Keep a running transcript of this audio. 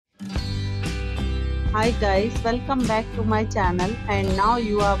Hi guys, welcome back to my channel and now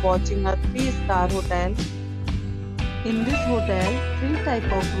you are watching a 3-star hotel. In this hotel, 3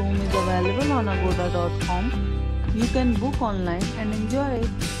 type of room is available on agoda.com. You can book online and enjoy it.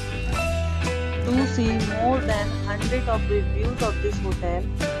 To see more than 100 of reviews of this hotel,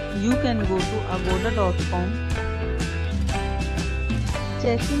 you can go to agoda.com.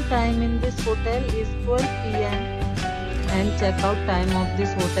 Check-in time in this hotel is 12 p.m. and check-out time of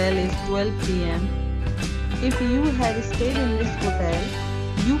this hotel is 12 p.m. If you have stayed in this hotel,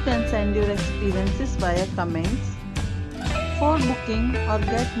 you can send your experiences via comments. For booking or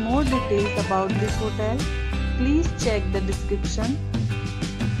get more details about this hotel, please check the description.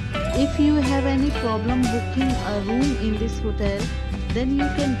 If you have any problem booking a room in this hotel, then you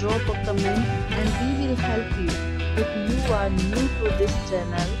can drop a comment and we will help you. If you are new to this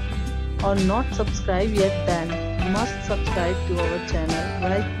channel or not subscribed yet, then must subscribe to our channel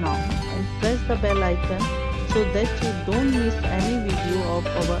right now and press the bell icon so that you don't miss any video of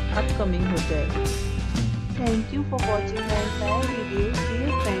our upcoming hotel. Thank you for watching the entire video.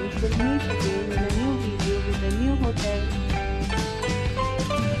 Dear friends, we'll meet again in a new video with a new hotel.